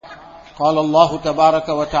قال الله تبارك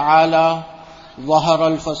وتعالى ظهر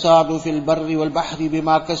الفساد في البر والبحر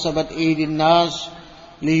بما كسبت أيدي الناس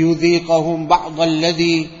ليذيقهم بعض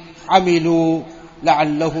الذي عملوا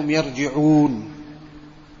لعلهم يرجعون.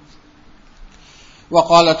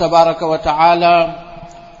 وقال تبارك وتعالى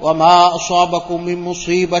وما أصابكم من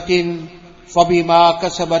مصيبة فبما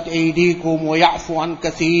كسبت أيديكم ويعفو عن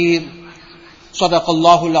كثير. صدق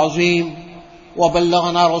الله العظيم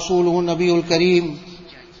وبلغنا رسوله النبي الكريم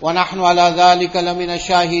ونحن على ذلك لمن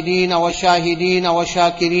الشاهدين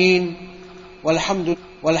والشاكرين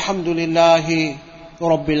والحمد لله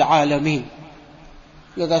رب العالمين.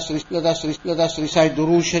 Let us recite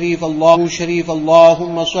Durood Sharif.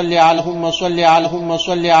 Allahumma salli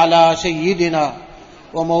ala Sayyidina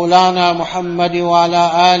wa Mawlana Muhammad wa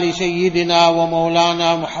ala ali Sayyidina wa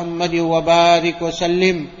Mawlana Muhammad wa barik wa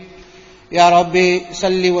sallim. Ya Rabbi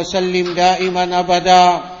salli wa sallim daiman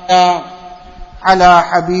abada ala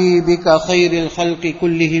habibika khairil khalqi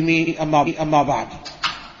kullihim amma ba'd.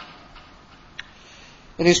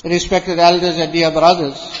 Respected elders and dear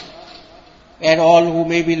brothers, and all who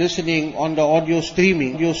may be listening on the audio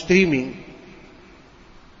streaming,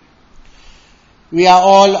 we are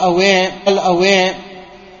all aware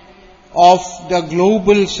of the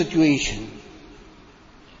global situation.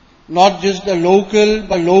 Not just the local,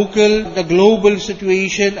 the global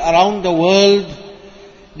situation around the world.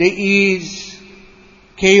 There is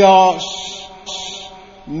chaos,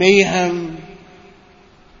 mayhem,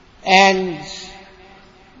 and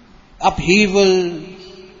upheaval,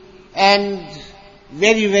 and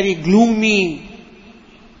very, very gloomy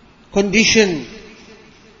condition.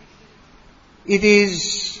 It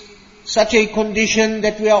is such a condition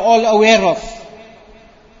that we are all aware of.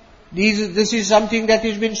 This is something that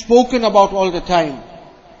has been spoken about all the time.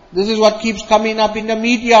 This is what keeps coming up in the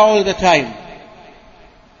media all the time.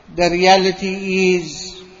 The reality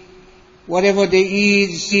is, whatever there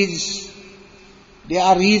is, there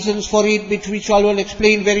are reasons for it, which I will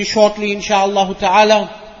explain very shortly, inshallah ta'ala.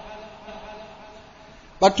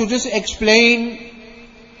 But to just explain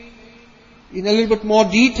in a little bit more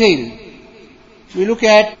detail, we look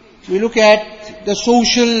at the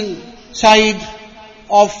social side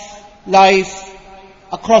of life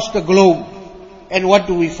across the globe. And what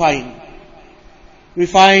do we find? We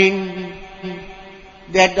find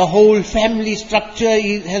that the whole family structure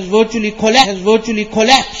has virtually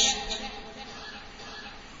collapsed.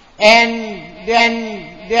 And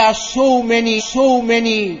then there are so many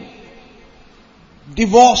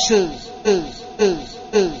divorces,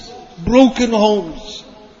 broken homes,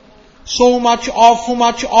 so much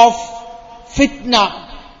of fitna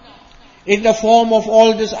in the form of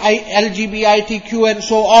all this LGBTQ and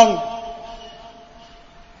so on.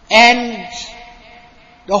 And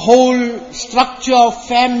the whole structure of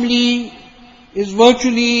family is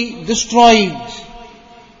virtually destroyed.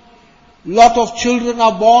 Lot of children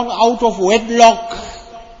are born out of wedlock.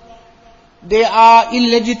 They are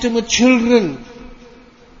illegitimate children.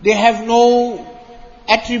 They have no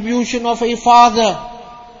attribution of a father.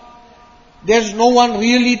 There's no one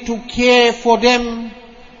really to care for them.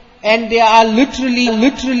 And they are literally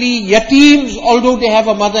yateems, although they have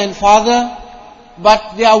a mother and father.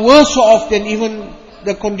 But they are worse off than even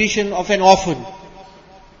the condition of an orphan.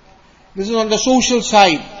 This is on the social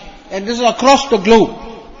side. And this is across the globe.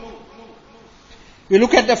 We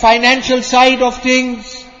look at the financial side of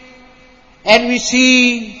things, and we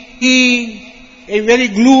see a very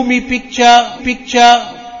gloomy picture.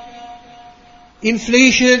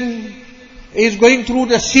 Inflation is going through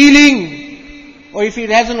the ceiling, or if it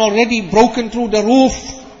hasn't already broken through the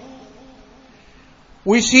roof.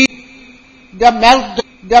 We see the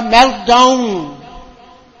meltdown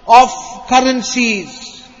of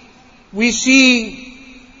currencies. We see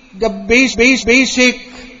the basic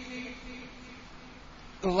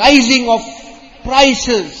rising of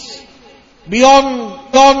prices beyond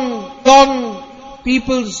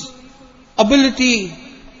people's ability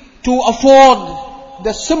to afford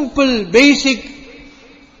the simple basic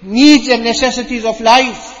needs and necessities of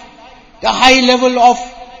life. The high level of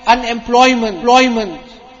unemployment,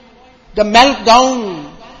 the meltdown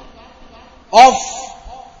of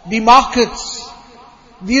the markets.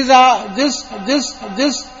 These are just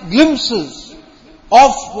glimpses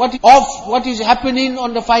of what is happening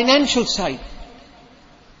on the financial side.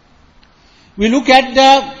 We look at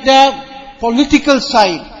the political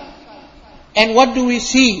side, and what do we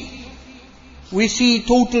see? We see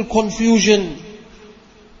total confusion.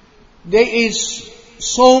 There is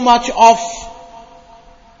so much of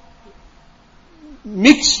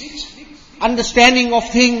mixed understanding of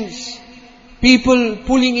things, people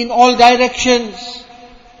pulling in all directions,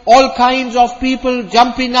 all kinds of people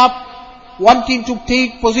jumping up wanting to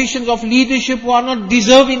take positions of leadership who are not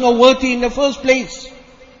deserving or worthy in the first place.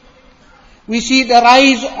 We see the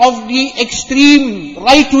rise of the extreme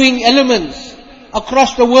right-wing elements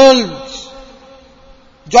across the world,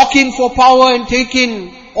 jockeying for power and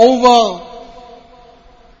taking over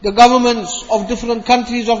the governments of different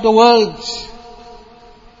countries of the world.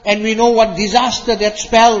 And we know what disaster that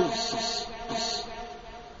spells.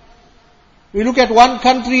 We look at one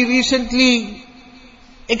country recently,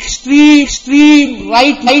 extreme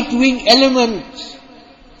right-wing element.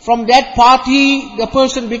 From that party, the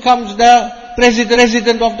person becomes the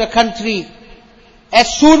president of the country.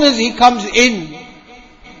 As soon as he comes in,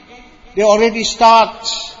 they already start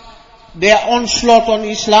their onslaught on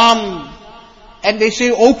Islam, and they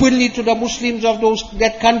say openly to the Muslims of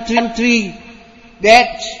that country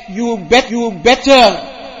that you better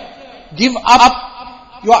give up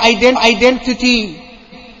your identity.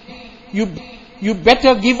 You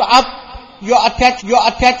better give up your attachment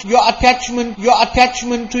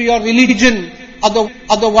to your religion.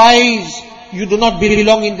 Otherwise, you do not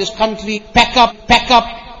belong in this country. Pack up,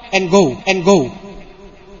 and go.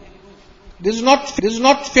 This is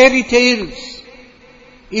not fairy tales.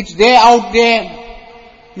 It's there out there.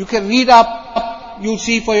 You can read up, you'll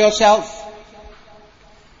see for yourself.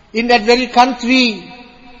 In that very country,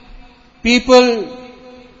 people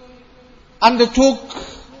undertook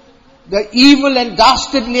the evil and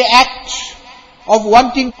dastardly act of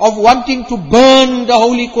wanting to burn the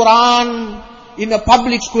Holy Quran in a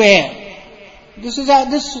public square. This has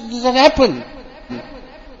happened.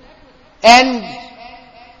 And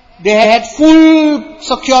they had full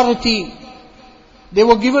security. They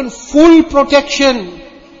were given full protection.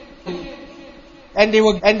 And they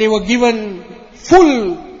were given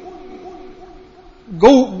full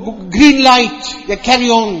green light. They carry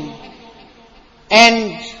on.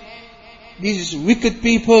 And these wicked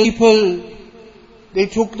people, they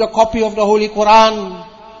took the copy of the Holy Quran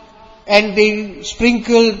and they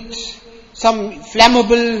sprinkled some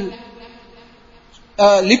flammable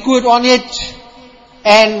liquid on it,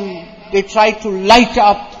 and they tried to light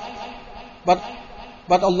up. But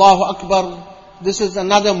Allahu Akbar, this is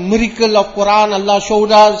another miracle of Quran. Allah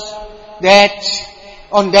showed us that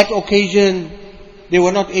on that occasion they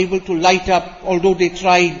were not able to light up, although they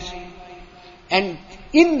tried. And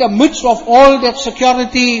in the midst of all that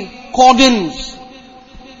security cordons,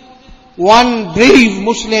 one brave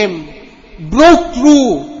Muslim broke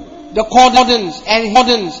through the cordons and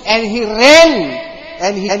he ran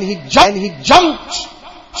and he jumped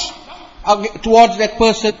towards that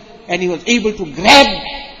person, and he was able to grab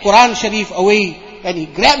Quran Sharif away, and he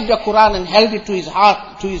grabbed the Quran and held it to his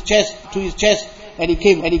heart, to his chest, and he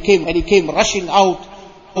came rushing out,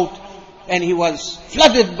 and he was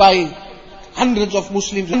flooded by hundreds of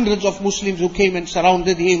Muslims who came and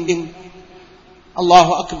surrounded him.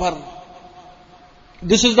 Allahu Akbar.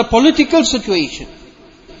 This is the political situation.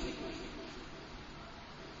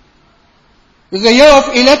 This is a year of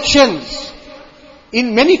elections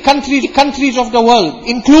in many countries of the world,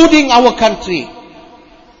 including our country.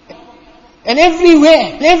 And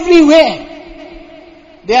everywhere,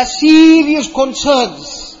 there are serious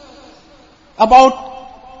concerns about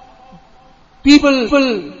people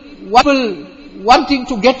wanting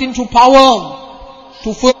to get into power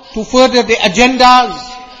to further their agendas,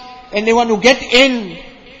 and they want to get in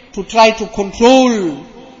to try to control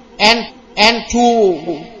and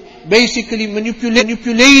to basically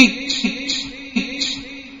manipulate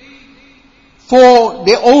for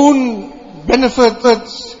their own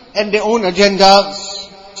benefits and their own agendas.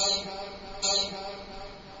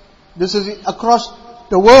 This is across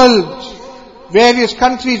the world. Various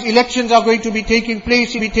countries, elections are going to be taking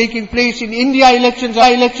place. In India, elections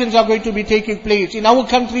are going to be taking place. In our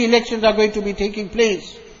country, elections are going to be taking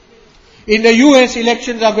place. In the US,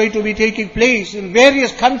 elections are going to be taking place in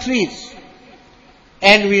various countries.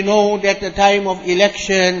 And we know that the time of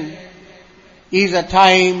election is a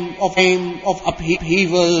time of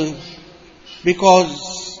upheaval,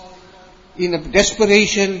 because in a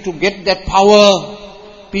desperation to get that power,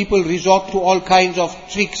 people resort to all kinds of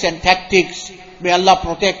tricks and tactics. May Allah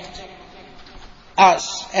protect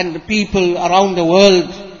us and the people around the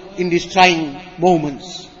world in these trying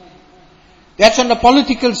moments. That's on the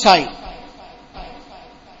political side.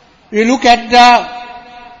 We look at the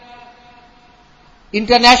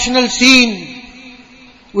international scene.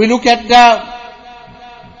 We look at the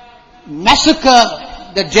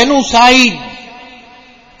massacre, the genocide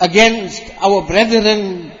against our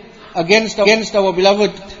brethren, against our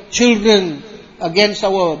beloved children, against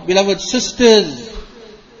our beloved sisters,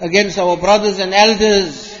 against our brothers and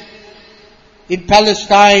elders in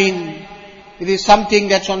Palestine, It is something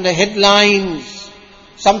that's on the headlines,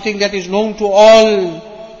 something that is known to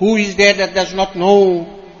all. Who is there that does not know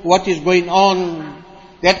what is going on?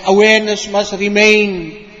 That awareness must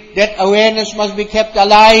remain. That awareness must be kept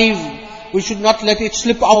alive. We should not let it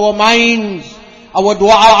slip our minds. Our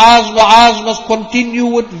du'as must continue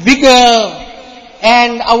with vigor.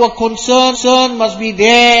 And our concern must be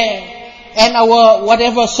there. And our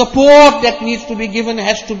whatever support that needs to be given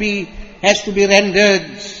has to be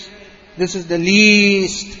rendered. This is the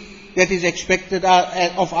least that is expected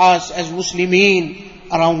of us as Muslimin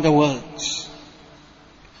around the world.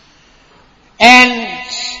 And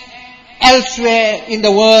elsewhere in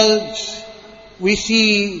the world, we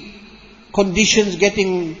see conditions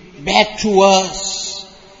getting bad to us.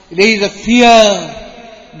 There is a fear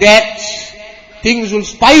that things will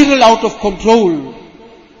spiral out of control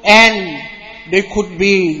and there could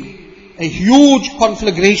be a huge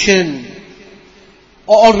conflagration.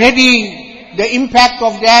 Already the impact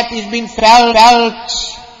of that is being felt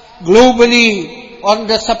globally on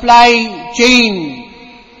the supply chain.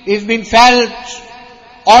 It's been felt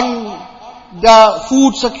on the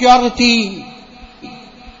food security.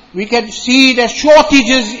 We can see the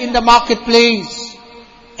shortages in the marketplace,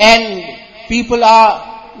 and people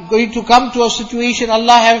are going to come to a situation,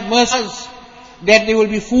 Allah have mercy, that there will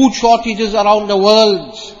be food shortages around the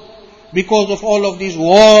world because of all of these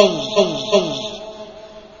wars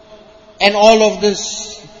and all of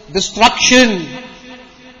this destruction.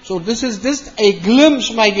 So this is just a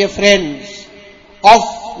glimpse, my dear friends, of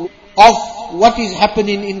what is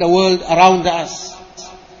happening in the world around us.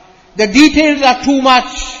 The details are too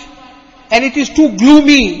much, and it is too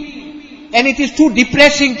gloomy, and it is too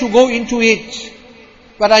depressing to go into it.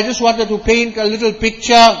 But I just wanted to paint a little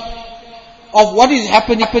picture of what is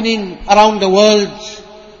happening around the world,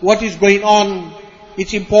 what is going on.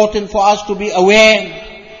 It's important for us to be aware.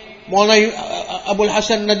 Maulana Abul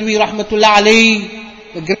Hasan Nadwi Rahmatullah Alayhi,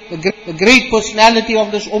 the great personality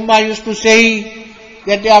of this Ummah, used to say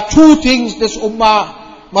that there are two things this Ummah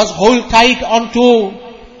must hold tight onto,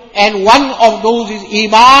 and one of those is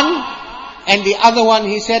Iman, and the other one,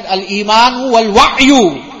 he said, Al-Imanu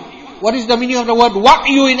wal-Wa'yu. What is the meaning of the word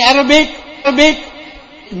Wa'yu in Arabic?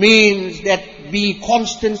 It means that be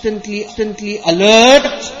constantly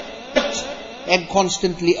alert and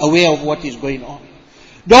constantly aware of what is going on.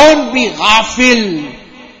 Don't be ghafil,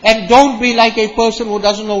 and don't be like a person who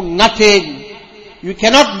doesn't know nothing. You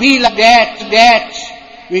cannot be like that.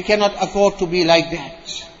 We cannot afford to be like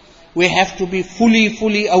that. We have to be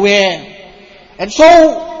fully aware. And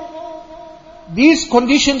so, these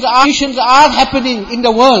conditions are happening in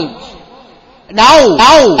the world. Now,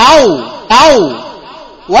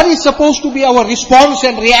 what is supposed to be our response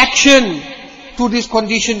and reaction to these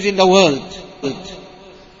conditions in the world?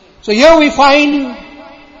 So here we find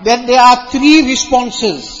that there are three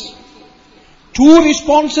responses. Two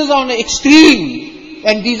responses are on the extreme,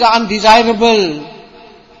 and these are undesirable,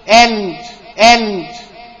 and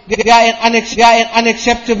they are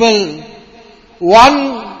unacceptable.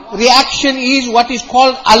 One reaction is what is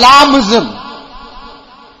called alarmism.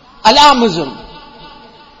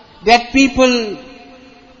 That people,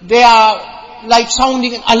 they are like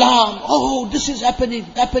sounding an alarm. Oh, this is happening,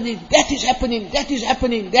 that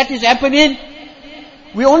is happening.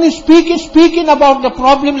 We only speaking about the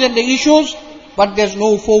problems and the issues, but there's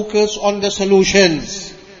no focus on the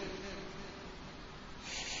solutions.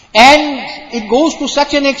 And it goes to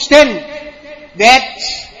such an extent that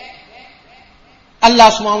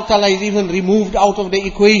Allah subhanahu wa ta'ala is even removed out of the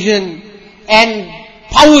equation, and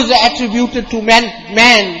powers are attributed to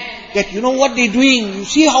man, that you know what they're doing, you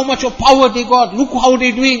see how much of power they got, look how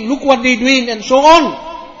they're doing, look what they're doing, and so on.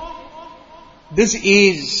 This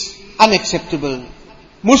is unacceptable.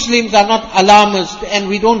 Muslims are not alarmists, and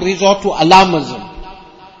we don't resort to alarmism.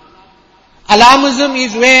 Alarmism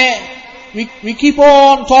is where we keep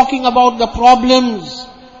on talking about the problems,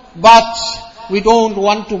 but we don't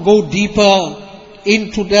want to go deeper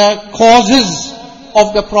into the causes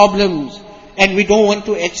of the problems, and we don't want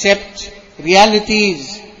to accept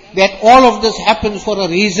realities that all of this happens for a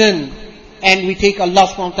reason, and we take Allah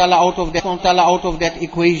subhanahu wa ta'ala out of that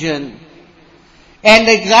equation. And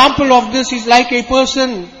the example of this is like a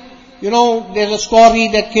person, there's a story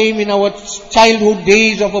that came in our childhood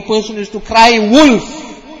days of a person who used to cry wolf.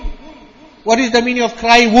 What is the meaning of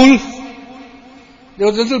cry wolf? There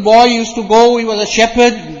was a little boy who used to go, he was a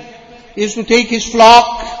shepherd, he used to take his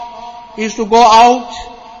flock, he used to go out,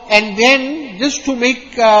 and then just to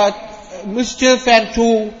make mischief and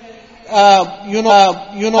to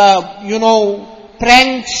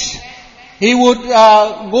pranks, he would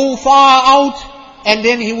go far out, and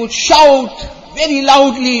then he would shout very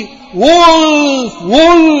loudly, wolf,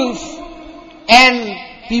 wolf. And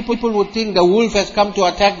people would think the wolf has come to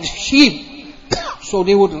attack the sheep. So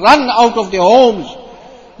they would run out of their homes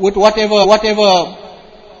with whatever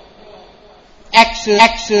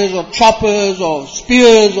axes or choppers or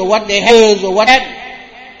spears or what they had or what had.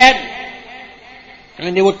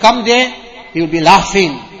 And they would come there, he would be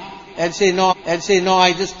laughing and say, no,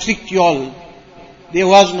 I just tricked you all. There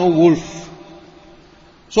was no wolf.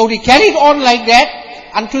 So they carried on like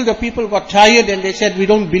that until the people got tired and they said, we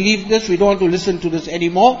don't believe this, we don't want to listen to this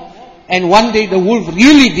anymore. And one day the wolf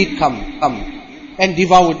really did come and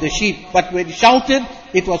devoured the sheep. But when he shouted,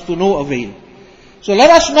 it was to no avail. So let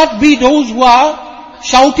us not be those who are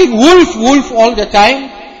shouting wolf, wolf all the time,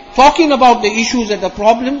 talking about the issues and the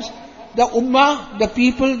problems. The ummah, the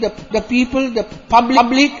people, the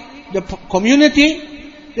public, the community,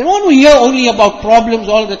 they don't want to hear only about problems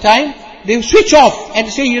all the time. They switch off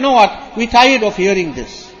and say, you know what, we're tired of hearing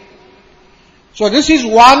this. So this is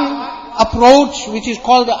one approach which is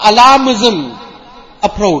called the alarmism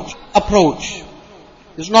approach.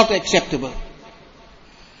 It's not acceptable.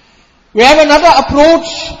 We have another approach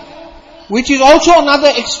which is also another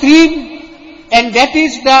extreme, and that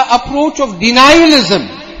is the approach of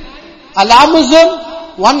denialism.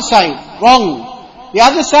 Alarmism, one side, wrong. The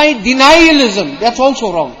other side, denialism, that's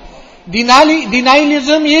also wrong.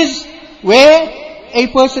 Denialism is where a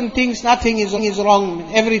person thinks nothing is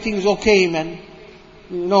wrong, everything is okay, man.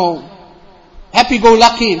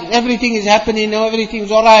 Happy-go-lucky, everything is happening, everything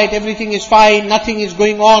is alright, everything is fine, nothing is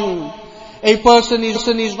going on. A person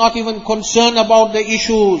is not even concerned about the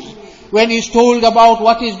issues. When he's told about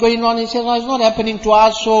what is going on, he says, it's not happening to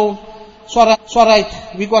us, so it's alright,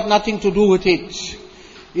 we got nothing to do with it.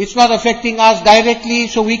 It's not affecting us directly,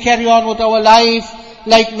 so we carry on with our life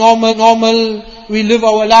like normal. We live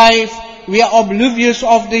our life. We are oblivious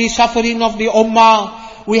of the suffering of the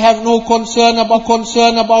ummah. We have no concern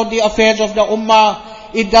about the affairs of the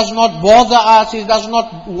ummah. It does not bother us. It does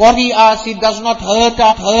not worry us. It does not hurt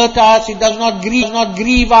us. It does not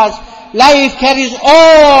grieve us. Life carries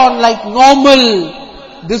on like normal.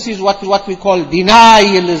 This is what we call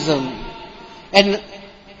denialism. And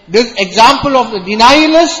this example of the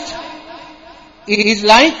denialist is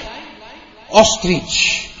like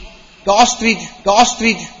ostrich. The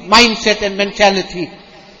ostrich mindset and mentality,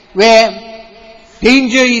 where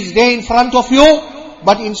danger is there in front of you,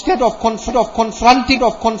 but instead of confronting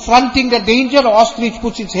the danger, the ostrich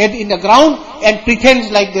puts its head in the ground and pretends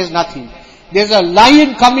like there's nothing. There's a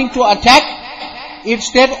lion coming to attack.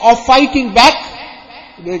 Instead of fighting back,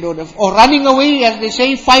 or running away, as they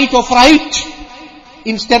say, fight or fright,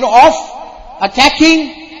 instead of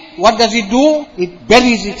attacking, what does it do? It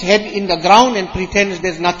buries its head in the ground and pretends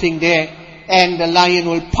there's nothing there. And the lion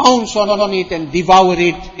will pounce on it and devour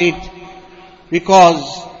it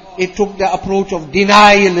because it took the approach of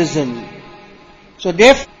denialism.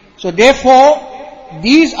 So therefore,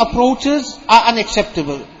 these approaches are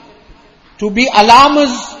unacceptable. To be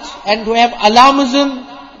alarmist and to have alarmism,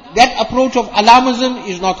 that approach of alarmism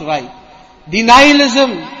is not right.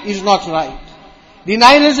 Denialism is not right.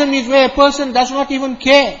 Denialism is where a person does not even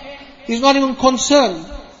care. He's not even concerned.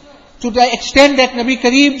 To the extent that Nabi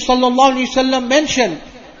Kareem sallallahu alaihi wasallam mentioned,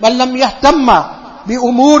 "Man lam yahtamma bi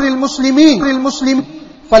umur al-muslimin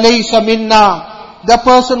falaysa minna." The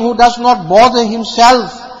person who does not bother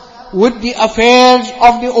himself with the affairs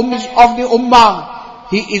of the ummah,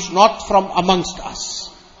 he is not from amongst us.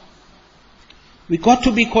 We got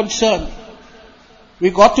to be concerned. We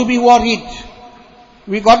got to be worried.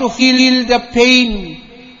 We got to feel the pain.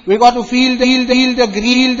 We got to feel the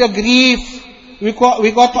grief. We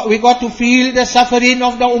got to feel the suffering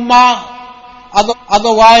of the ummah.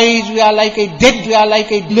 Otherwise, we are like a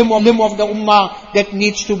limb of the ummah that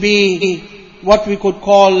needs to be what we could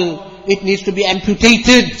call, it needs to be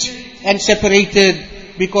amputated and separated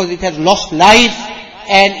because it has lost life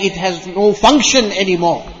and it has no function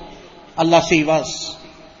anymore. Allah save us.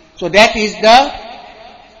 So that is the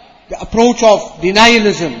approach of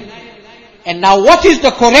denialism. And now what is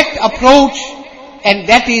the correct approach? And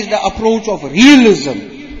that is the approach of realism,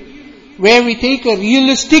 where we take a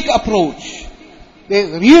realistic approach.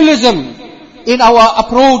 There's realism in our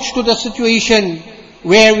approach to the situation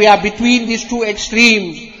where we are between these two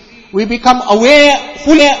extremes. We become aware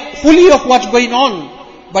fully of what's going on,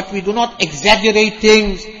 but we do not exaggerate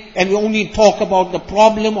things and we only talk about the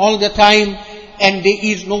problem all the time, and there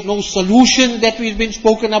is no solution that we've been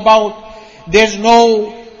spoken about. There's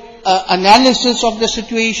no analysis of the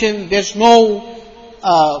situation. There's no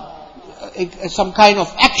some kind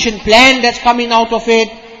of action plan that's coming out of it.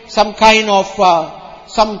 Some kind of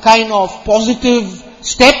positive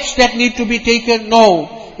steps that need to be taken.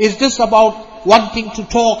 No, is just about wanting to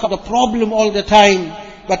talk about the problem all the time,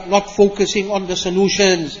 but not focusing on the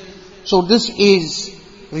solutions. So this is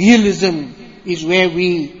realism, is where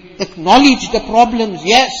we acknowledge the problems,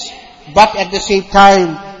 yes, but at the same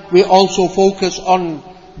time, we also focus on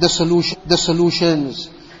the solutions.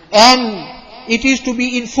 And it is to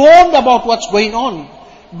be informed about what's going on,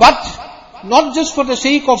 but not just for the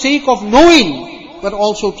sake of knowing, but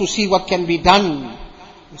also to see what can be done.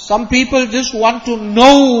 Some people just want to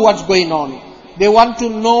know what's going on. They want to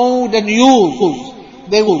know the news.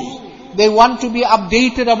 They want to be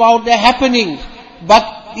updated about the happenings.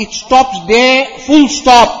 But it stops there, full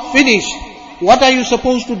stop, finished. What are you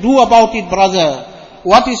supposed to do about it, brother?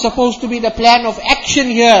 What is supposed to be the plan of action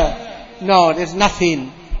here? No, there's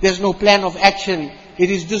nothing. There's no plan of action. It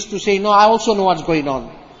is just to say, no, I also know what's going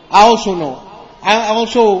on. I also know. I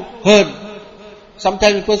also heard.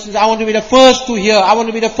 Sometimes a person says, I want to be the first to hear. I want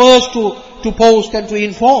to be the first to post and to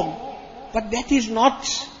inform. But that is not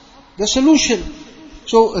the solution.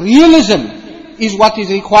 So realism is what is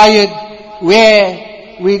required,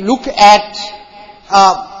 where we look at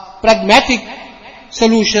pragmatic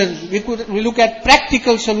solutions. We look at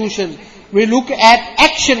practical solutions. We look at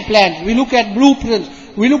action plans. We look at blueprints.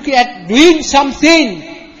 We look at doing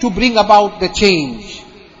something to bring about the change.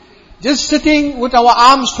 Just sitting with our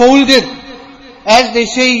arms folded, as they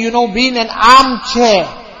say, being an armchair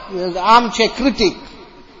critic.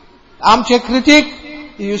 Armchair critic,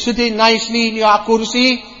 you sitting nicely in your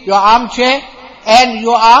kursi, your armchair, and you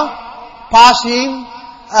are passing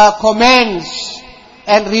comments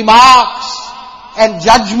and remarks and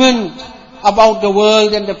judgment about the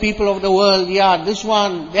world and the people of the world. Yeah, this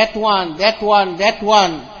one, that one, that one, that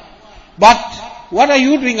one. But what are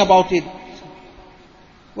you doing about it?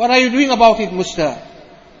 What are you doing about it, Mr.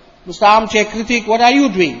 Armchair Critic? What are you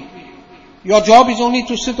doing? Your job is only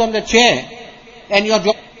to sit on the chair, and your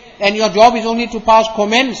job is only to pass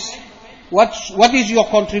comments. What is your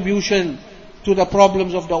contribution to the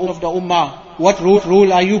problems of the Ummah? What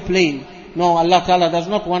role are you playing? No, Allah Ta'ala does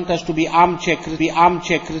not want us to be armchair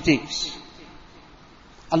critics.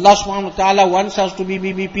 Allah Subhanahu wa Ta'ala wants us to be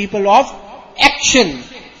people of action.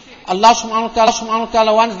 Allah Subhanahu wa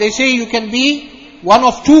Ta'ala wants, they say you can be one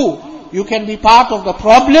of two. You can be part of the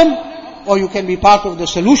problem, or you can be part of the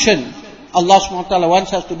solution. Allah Subhanahu wa Ta'ala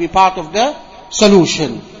wants us to be part of the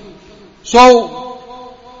solution. So,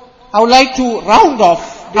 I would like to round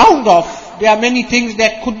off. There are many things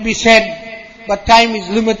that could be said, but time is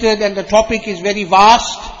limited and the topic is very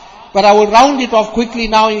vast. But I will round it off quickly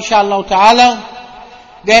now, inshallah ta'ala,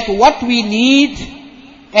 that what we need,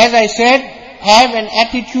 as I said, have an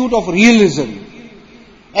attitude of realism.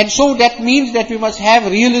 And so that means that we must have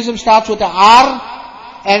realism starts with a R,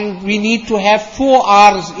 and we need to have 4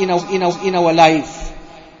 R's in our life.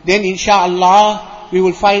 Then inshallah we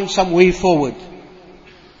will find some way forward.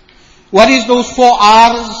 What is those 4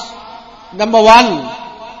 R's? Number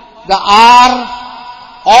 1, the R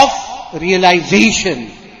of realization.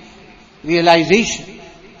 Realization.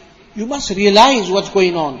 You must realize what's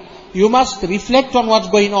going on. You must reflect on what's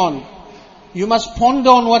going on. You must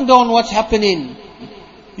ponder on what's happening.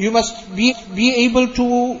 You must be able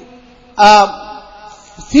to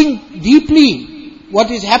think deeply what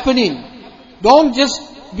is happening. Don't just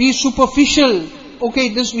be superficial. Okay,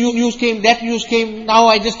 this new news came, that news came, now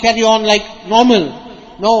I just carry on like normal.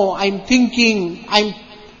 No, I'm thinking, I'm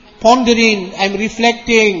pondering, I'm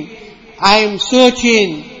reflecting, I'm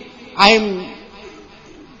searching, I'm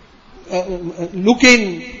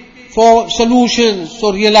looking for solutions.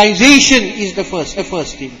 So realization is the first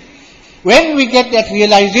thing. When we get that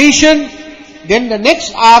realization, then the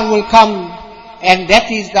next R will come, and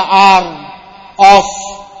that is the R of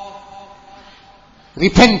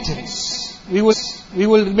repentance. We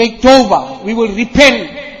will make tawbah. We will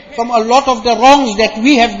repent from a lot of the wrongs that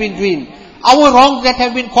we have been doing. Our wrongs that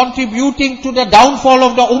have been contributing to the downfall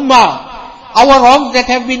of the Ummah. Our wrongs that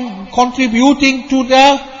have been contributing to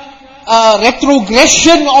the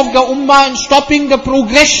retrogression of the Ummah and stopping the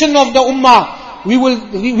progression of the Ummah. We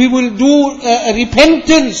will do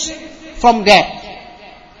repentance from that.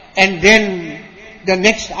 And then the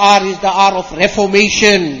next R is the R of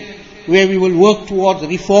reformation, where we will work towards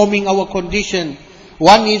reforming our condition.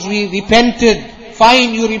 One is we repented.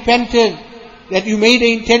 Fine, you repented, that you made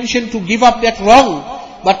the intention to give up that wrong.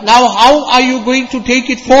 But now how are you going to take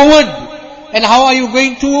it forward? And how are you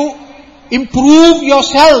going to improve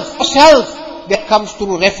yourself? That comes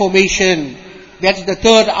through reformation. That's the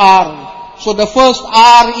third R. So the first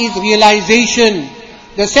R is realization.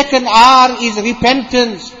 The second R is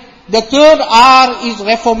repentance. The third R is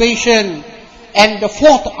reformation. And the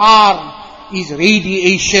fourth R is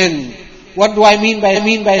radiation. What do I mean by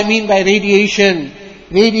radiation?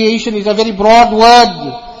 Radiation is a very broad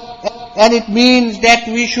word, and it means that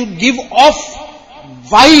we should give off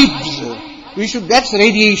vibes. That's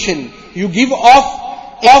radiation. You give off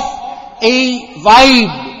a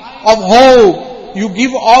vibe of hope. You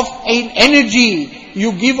give off an energy.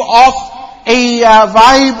 You give off a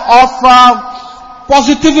vibe of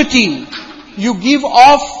positivity. You give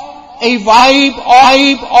off a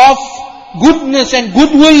vibe of goodness and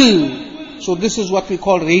goodwill. So this is what we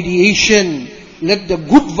call radiation. Let the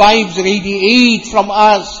good vibes radiate from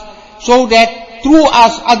us, so that through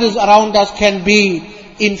us others around us can be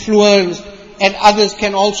influenced, and others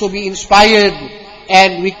can also be inspired,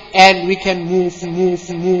 and we can move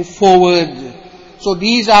forward. So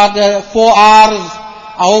these are the 4 R's.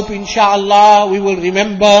 I hope inshallah we will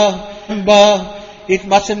remember. It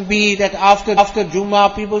mustn't be that after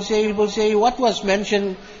Jummah people say what was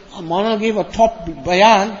mentioned. Maulana gave a top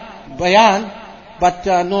bayan, but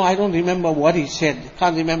no, I don't remember what he said.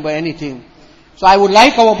 Can't remember anything. So I would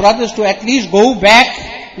like our brothers to at least go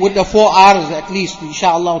back with the 4 R's at least,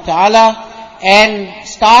 inshaAllah ta'ala, and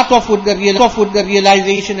start off with the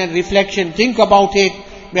realization and reflection. Think about it.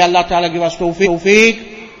 May Allah ta'ala give us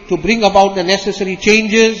tawfiq to bring about the necessary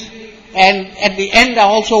changes. And at the end, I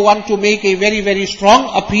also want to make a very, very strong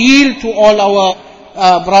appeal to all our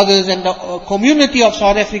brothers and the community of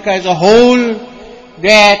South Africa as a whole,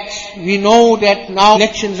 that we know that now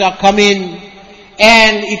elections are coming,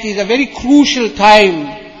 and it is a very crucial time,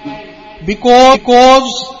 because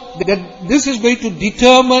this is going to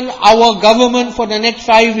determine our government for the next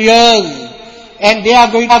 5 years, and they are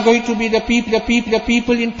going to be the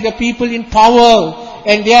people in power,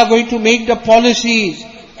 and they are going to make the policies,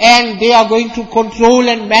 and they are going to control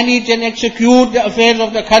and manage and execute the affairs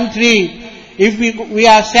of the country. If we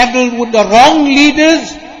are saddled with the wrong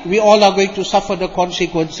leaders, we all are going to suffer the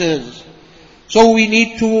consequences. So we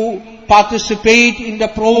need to participate in the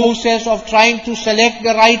process of trying to select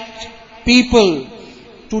the right people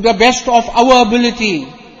to the best of our ability.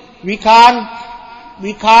 We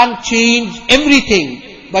can't change everything,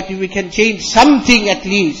 but we can change something at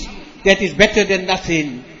least that is better than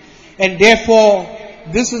nothing. And therefore,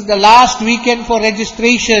 this is the last weekend for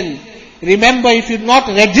registration. Remember, if you not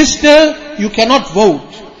register, you cannot vote.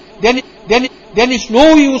 Then it's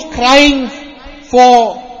no use crying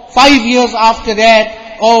for 5 years after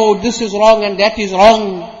that, oh, this is wrong and that is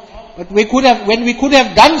wrong. But when we could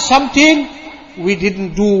have done something, we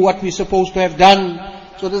didn't do what we're supposed to have done.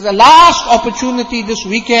 So there's a last opportunity this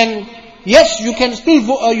weekend. Yes, you can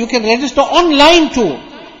still you can register online too.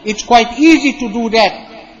 It's quite easy to do that.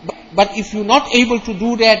 But if you're not able to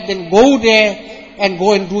do that, then go there and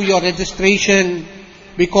go and do your registration.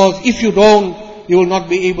 Because if you don't, you will not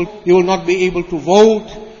be able to vote.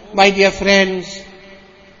 My dear friends,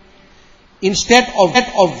 instead of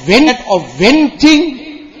venting,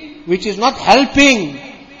 which is not helping,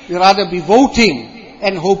 you rather be voting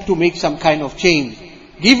and hope to make some kind of change.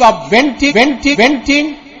 Give up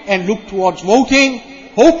venting and look towards voting.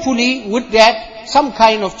 Hopefully with that some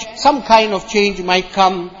kind of change might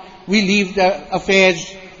come. We leave the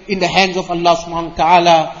affairs in the hands of Allah subhanahu wa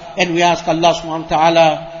ta'ala, and we ask Allah subhanahu wa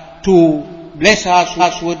ta'ala to bless us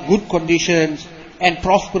with good conditions and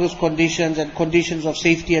prosperous conditions and conditions of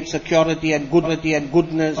safety and security and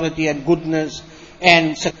goodness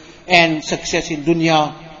and success in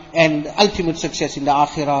dunya and ultimate success in the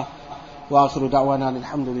akhirah. Wa akhiru da'wana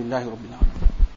alhamdulillahi rabbil alamin.